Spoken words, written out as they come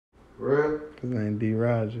For real? His name D.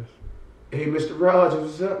 Rogers. Hey, Mr. Rogers,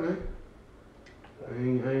 what's up, man? I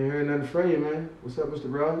ain't heard nothing from you, man. What's up,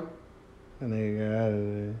 Mr. Rogers? That nigga got out of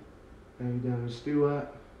there. Now you down in the stew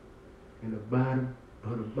out? In the bottom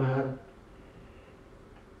of the bottom.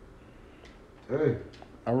 Hey.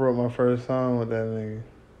 I wrote my first song with that nigga.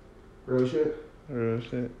 Real shit? Real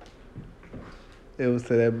shit. It was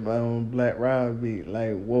to that Black Rob beat,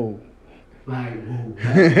 like, whoa. Like, whoa.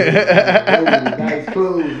 Nice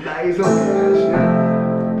clothes, nice on that shit.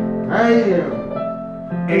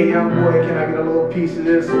 Damn. Hey, young boy, can I get a little piece of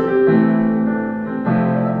this? And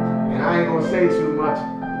I ain't gonna say too much.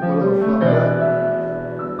 I'm a little fucked up.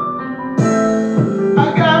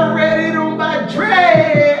 I got ready on my Dre.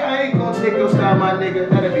 I ain't gonna take your style, my nigga.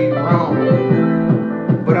 That'd be wrong.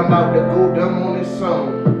 But I'm about to go dumb on this song.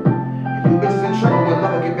 If you bitches in trouble, we'll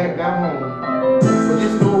never get back down home. But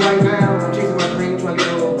just know right now, I'm chasing my dream, trying to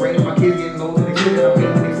get a little brain. My kids getting older, they say that I'm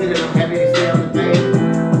mean, they say that I'm happy, they say I'm the thing.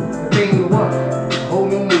 The thing is what? A whole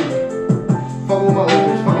new movie. Fuck with my old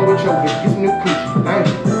bitch, fuck with your bitch, get some new coochie. Thank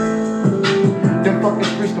you. Them fucking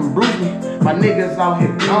streets can bruise me. My niggas out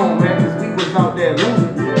here gone, man, cause we was out there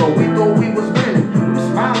losing. But we thought we was winning. We was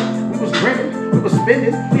smiling, we was grinning, we was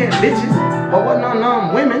spending, we had bitches. But what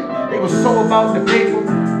none women, they was so about the paper,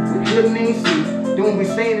 we couldn't even see. Then when we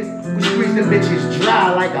seen it, we squeezed them bitches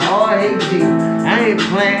dry like a RAG. I ain't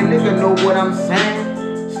playing, nigga know what I'm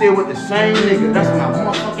saying. Still with the same nigga, that's my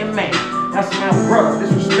motherfucking man. That's my brother,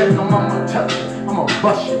 disrespect no mama touch. I'm a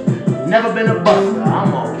buster, never been a buster.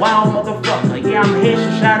 I'm a wild motherfucker, yeah I'm here, so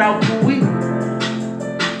shout out to we.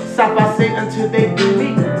 South I say until they do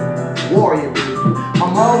me. Warrior,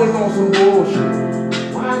 I'm always on some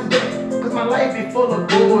bullshit. Why is that? Cause my life be full of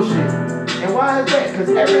bullshit. And why is that? Cause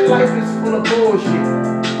every life is full of bullshit.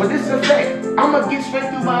 But this is a fact. I'ma get straight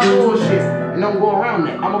through my bullshit. And don't go around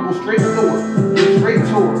that. I'ma go straight through it. Get straight to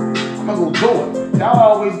it. I'ma go do it. Y'all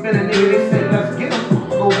always been a nigga, they said let's get him.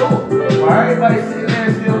 I'ma go do it. While everybody sitting there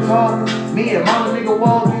and still talking, me and mama nigga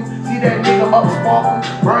walking, see that nigga up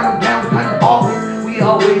sparking, burn him down, cutting balking. We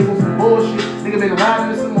always on some bullshit. Nigga been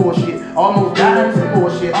riding in some more shit. Almost died in some more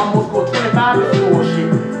shit. Almost scored 25 in some more shit.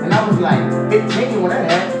 And I was like 15 when that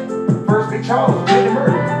happened. First big Charles was the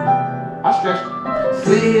murder. I stretched,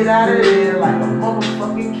 slid out of there like a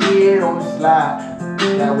motherfucking kid on the slide.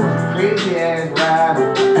 That was a crazy ass ride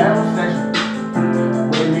on the L section.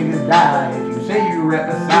 Where niggas die if you say you rep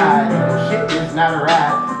a side. And your shit is not a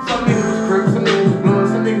ride. Some niggas was crip, some niggas was blood,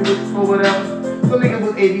 some niggas was or whatever. Some niggas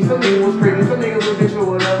was 80, some niggas was crazy, some niggas was bitch or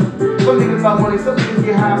whatever. Some niggas about money, some niggas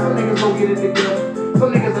get high, some niggas go get it together.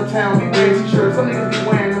 Some niggas uptown be wearing t-shirts, some niggas be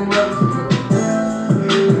wearing them leathers.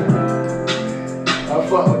 I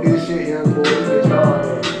fuck with this shit, young boy. This bitch hard.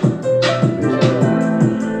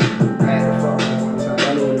 I had to fuck with it one time. I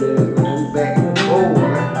know what it is, man. We back in the bowl,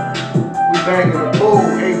 man. We back in the bowl.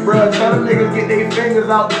 Hey, bro, tell them niggas get their fingers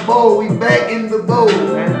out the bowl. We back in the bowl,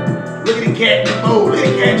 man. Look at the cat in the bowl. Look at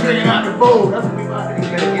the cat drinking out the bowl. That's what we about to do.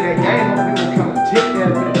 Gotta get that game on. People come and take that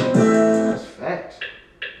bitch. That's facts.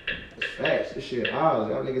 That's facts. This shit hard.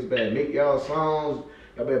 Y'all niggas better make y'all songs.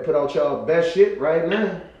 Y'all better put out y'all best shit right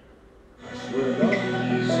now. I swear to God.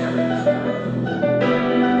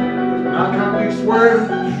 When I come to swerve.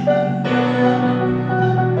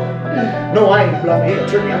 No, I ain't bluffing. Here,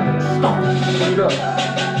 tricky. I'm gonna stop. Straight up.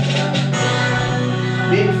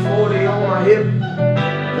 Big 40 on my hip.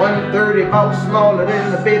 130 about smaller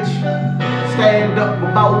than the bitch. Stand up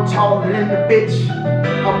about taller than the bitch.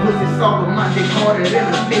 My pussy soft and my dick harder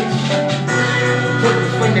than the bitch. Took a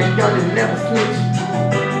swing that gun and never snitch.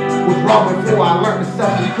 Was raw before I learned to sell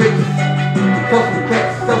some cricks. Sell some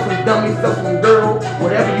cracks, sell some dummies, sell some girl.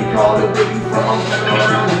 Whatever you call it, where you from, I'm going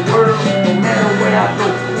around the world. No matter where I go,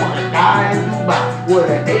 I wanna die in Dubai. With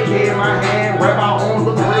an AK in my hand, wrap our own,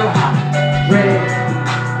 look real hot. Dread,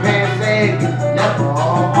 pants sagging, never.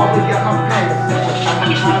 Always got my pants up.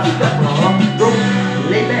 I'm trying to step on.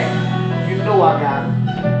 Lay back, you know I got him.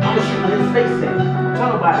 I'ma shoot his face in.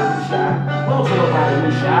 Tell nobody who shot. Don't tell nobody who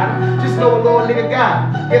shot. Just know a little nigga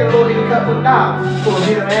got him. Get a little nigga couple of dollars. For a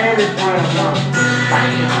hit of man is brown.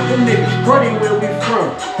 Damn, them niggas cruddy where we from.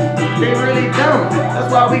 They really dumb. That's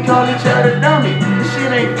why we call each other dummy. This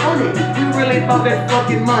shit ain't funny. We really about that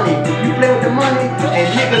fucking money. You play with the money, and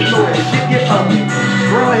niggas know that shit get ugly.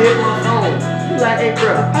 Bro, hit my phone. Like, hey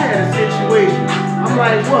bro, I had a situation. I'm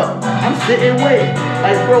like, what? I'm sitting waiting.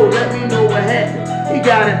 Like, bro, let me know what happened. He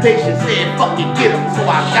got impatient, said, fuck it, get him. So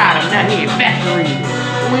I got him, now he infatuated.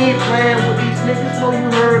 We ain't playing with these niggas, know you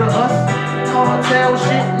heard of us. Cartel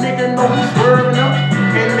shit, nigga, know we swerving up.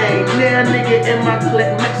 And they ain't near nigga in my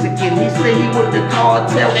clique Mexican. He say he with the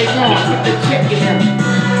cartel, they want to get the check in him.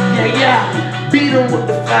 Yeah, beat him with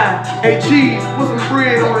the fire. Hey, cheese, put some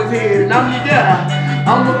bread on his head, and I'm the guy.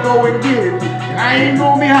 I'ma go and get it. And I ain't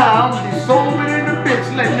gonna be high, I'ma be sober in the bitch,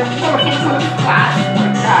 letting them motherfuckers fly. I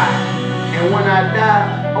wanna die. And when I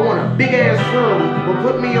die, I want a big ass funeral, but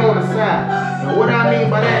put me on the side. And what I mean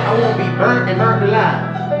by that, I won't be burnt and burnt alive.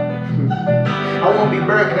 I won't be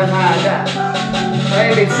burnt, and that's how I die. So I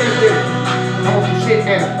ain't been sensitive. I want some shit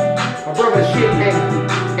in her. My brother's shit in her.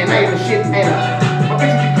 And I ain't the shit in her. My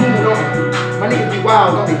bitches be cool, don't they? My niggas be wild,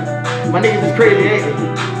 don't they? My niggas is crazy, ain't they?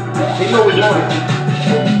 They know we want it.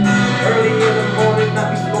 Early in the morning, I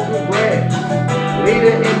be smoking grass.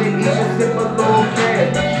 Later in the evening, sip a little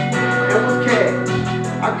cash. It was cash.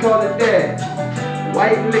 I call it that.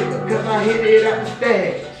 White liquor, cause I hit it out the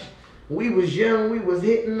stash. We was young, we was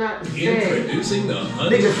hitting out the stash. Introducing the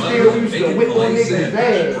Niggas still used to whip on niggas'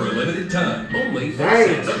 ass. For a limited time, only for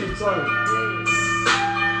Damn. $6.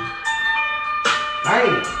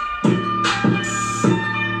 Damn.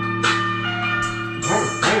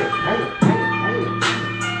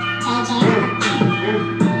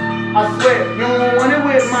 I swear, you don't want it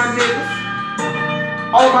with my niggas.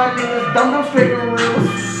 All my niggas dumb straight and reels.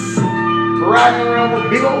 Riding around with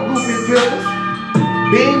big old goofy pills.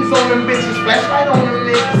 Beams on them bitches, flashlight on them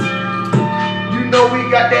niggas. You know we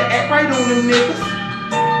got that act right on them niggas.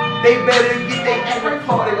 They better get their act right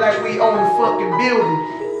party like we own the fucking building.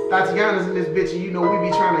 Tatiana's in this bitch and you know we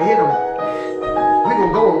be trying to hit them. We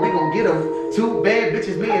gon' go and we gon' get them. Two bad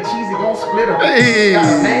bitches, me and Cheesy gon' split them. Hey. Got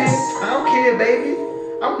a man? I don't care, baby.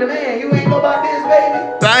 I'm the man. You ain't know about this, baby.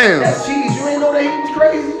 Damn. That's Cheese. You ain't know that he was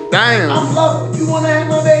crazy. Damn. I'm Luva. You wanna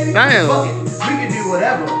have my baby? Damn. Fuck it. We can do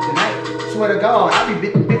whatever tonight. Swear to God, I be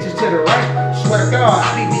beating bitches to the right. Swear to God,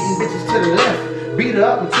 I be beating bitches to the left. Beat her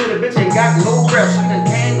up until the bitch ain't got no breath. She done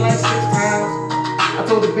came like 6 times. I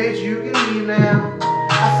told the bitch, you can leave now.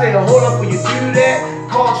 I said, hold up when you do that.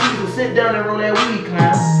 Call Cheese and sit down and roll that weed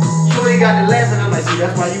clown. Sure they got the laughing. I'm like, see,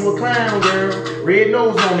 that's why you a clown, girl. Red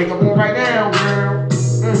nose on, make up on right now, girl.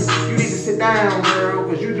 You need to sit down, girl,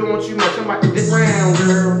 cause you doing too much. I'm about to dip around,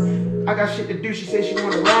 girl. I got shit to do. She said she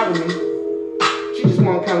wanna ride with me. She just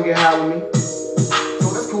wanna come get high with me.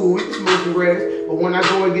 So that's cool, we can smoke some grass. But when I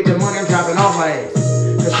go and get the money, I'm dropping off my ass.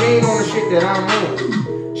 Cause she ain't on the shit that I'm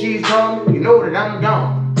on. She's calling, you know that I'm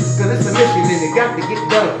gone. Cause it's a mission and it got to get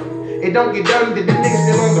done. It don't get done, then them niggas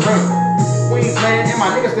still on the run. We ain't playing and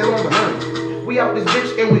my niggas still on the run. We out this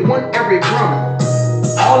bitch and we want every crumb.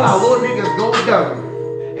 All our little niggas go dumb.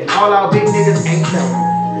 And all our big niggas ain't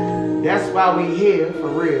dumb. That's why we here, for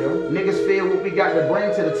real. Niggas feel what we got to bring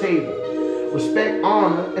to the table. Respect,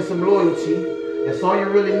 honor, and some loyalty. That's all you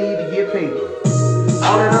really need to get paid.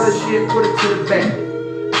 All that other shit, put it to the back.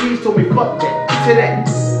 Please told me, fuck that, get to that.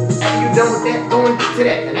 After you done with that, go and get to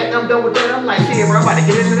that. And after I'm done with that, I'm like, shit, bro, I'm about to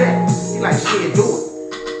get into that. He like, shit, do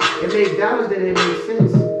it. It made dollars, then it made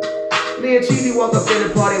sense. Me and Cheesy walk up in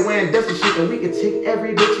the party wearing dusty shit, and we can take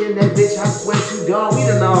every bitch in that bitch. I swear to God, we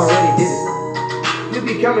done already did it. You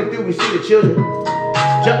be coming through, we see the children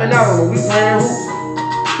jumping out when we playing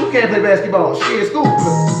hoops. Who can't play basketball? Shit, school.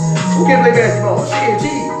 Who can't play basketball? Shit,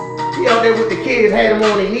 Cheese. He out there with the kids, had them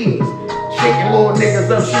on their knees, shaking little niggas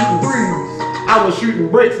up, shooting threes. I was shooting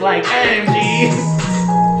bricks like AMG.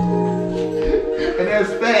 And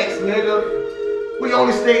that's facts, nigga. We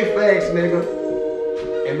only stay facts, nigga.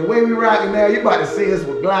 And the way we rockin' now, you about to see us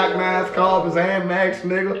with Glock 9s, Carbons, and Max,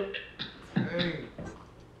 nigga. Hey.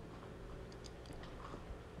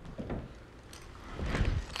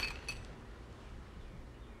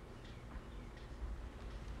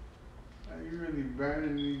 You really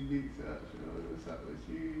burning these beats up, what's up with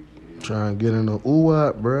you? Trying to get in the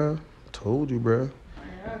ooh-wop, bruh. Told you, bruh.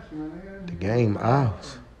 The game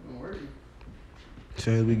ours. As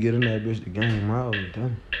soon as we get in that bitch, the game ours.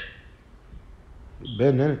 Done. We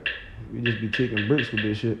better than it. We just be taking bricks with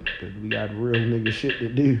this shit. Cause we got real nigga shit to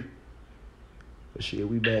do. But shit,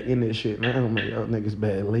 we back in this shit now, man. Y'all niggas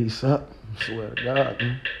better lace up. I swear to God,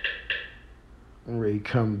 man. I'm ready to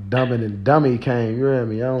come dumbing and Dummy came. You hear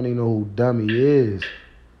me? I don't even know who Dummy is.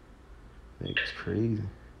 Niggas crazy.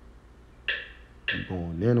 You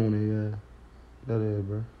going in on it, yeah. That is,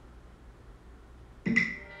 bro.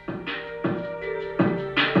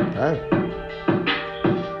 Hey.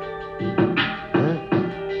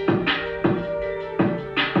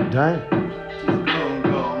 Dang. Just go. I'm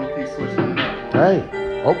gonna keep switching it up. Dang.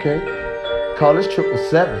 Okay. Call this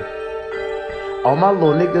 777. All my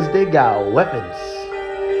little niggas, they got weapons.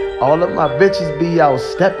 All of my bitches be out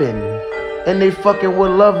stepping. And they fucking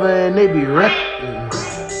with lover and they be reppin'.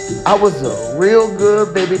 I was a real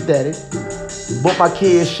good baby daddy. Bought my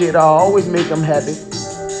kids shit, I always make them happy.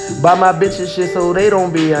 Buy my bitches shit so they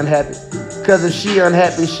don't be unhappy. Cause if she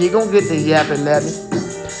unhappy, she gon' get the yapping at me.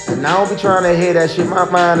 And I don't be trying to hear that shit. My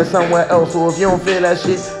mind is somewhere else. So if you don't feel that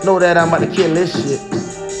shit, know that I'm about to kill this shit.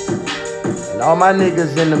 And all my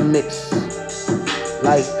niggas in the mix,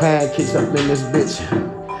 like pancakes up in this bitch.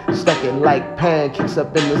 Stacking like pancakes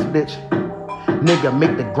up in this bitch. Nigga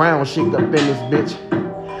make the ground shake up in this bitch.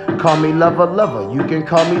 Call me lover, lover, you can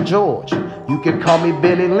call me George. You can call me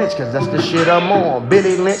Billy Lynch, cause that's the shit I'm on.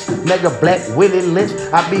 Billy Lynch, nigga Black Willie Lynch.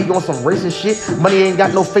 I be on some racist shit. Money ain't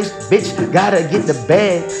got no face, bitch. Gotta get the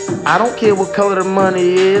bag. I don't care what color the money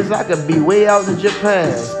is. I could be way out in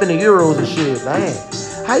Japan, spending euros and shit.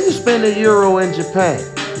 Damn. How you spend a euro in Japan?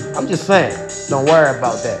 I'm just saying, don't worry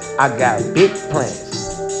about that. I got big plans.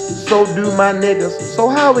 So do my niggas. So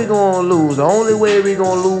how we gonna lose? The only way we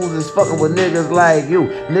gonna lose is fucking with niggas like you.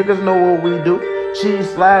 Niggas know what we do. Cheese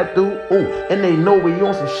slide through, ooh, and they know we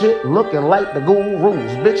on some shit looking like the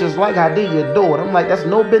gurus. Bitches like, how do you do it? I'm like, that's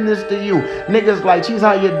no business to you. Niggas like, cheese,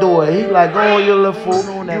 how you do it? He like, oh, you little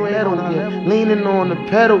fool, on that metal yet. Leaning on the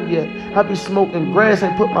pedal yet. I be smoking grass,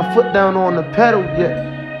 ain't put my foot down on the pedal yet.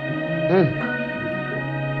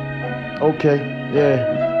 Okay,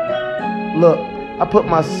 yeah. Look, I put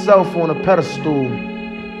myself on a pedestal.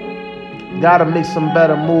 Gotta make some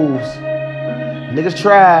better moves. Niggas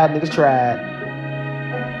tried.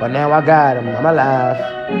 But now I got him, I'm alive.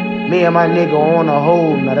 Me and my nigga on a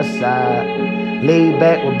whole nother side. Laid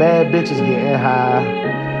back with bad bitches getting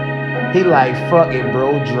high. He like, fuck it,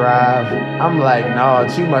 bro, drive. I'm like, nah,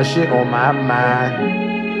 too much shit on my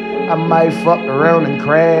mind. I might fuck around and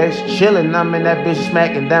crash. Chillin', I'm in that bitch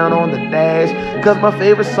smacking down on the dash. Cause my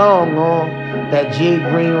favorite song on that J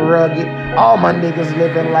Green Rugged. All my niggas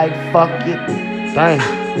living like fuck it. Dang,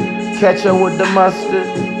 catch up with the mustard.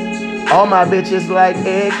 All my bitches like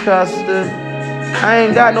egg custard. I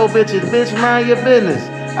ain't got no bitches, bitch, mind your business.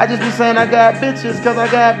 I just be saying I got bitches cause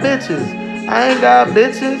I got bitches. I ain't got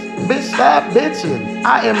bitches, bitch, stop bitching.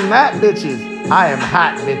 I am not bitches, I am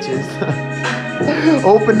hot bitches.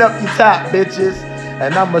 Open up your top, bitches,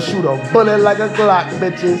 and I'ma shoot a bullet like a Glock,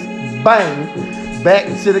 bitches. Bang, back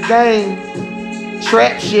to the game.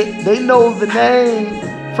 Trap shit, they know the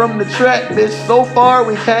name. From the track, bitch, so far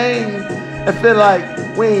we came. I feel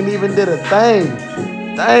like we ain't even did a thing.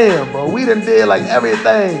 Damn, bro, we done did like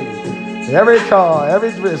everything. Every car,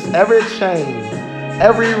 every wrist, every chain,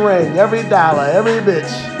 every ring, every dollar, every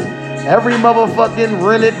bitch, every motherfucking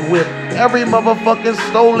rented whip, every motherfucking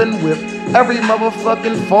stolen whip, every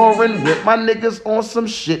motherfucking foreign whip. My niggas on some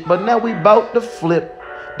shit, but now we bout to flip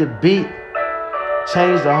the beat,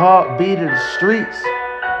 change the heartbeat of the streets.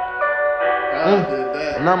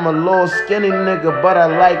 And I'm a little skinny nigga, but I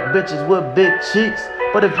like bitches with big cheeks.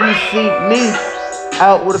 But if you see me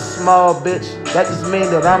out with a small bitch, that just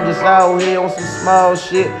mean that I'm just out here on some small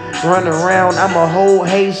shit, running around. I'm a whole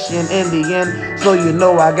Haitian Indian, so you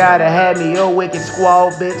know I gotta have me a wicked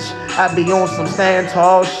squall, bitch. I be on some stand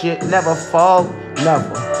tall shit, never fall,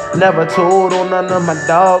 never. Never told on none of my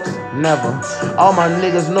dogs, never. All my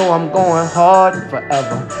niggas know I'm going hard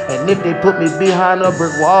forever. And if they put me behind a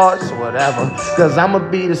brick wall, it's whatever. Cause I'ma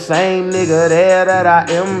be the same nigga there that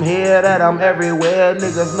I am here, that I'm everywhere.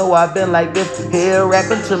 Niggas know I've been like this here,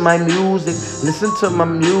 rapping to my music, listen to my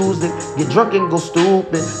music, get drunk and go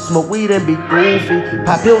stupid, smoke weed and be goofy,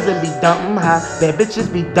 pop pills and be dumb high, bad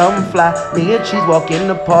bitches be dumb fly. Me and Cheese walk in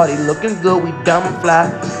the party looking good, we dumb fly.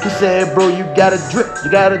 He said, bro, you gotta drip,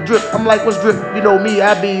 you gotta drip. I'm like, what's drip? You know me,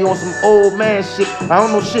 I be on some old man shit. I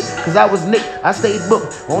don't know shit, cause I was Nick. I stayed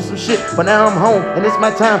booked on some shit, but now I'm home, and it's my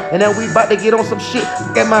time, and now we about to get on some shit.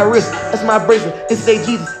 Look at my wrist, that's my bracelet. It say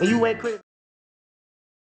Jesus, and you ain't clear.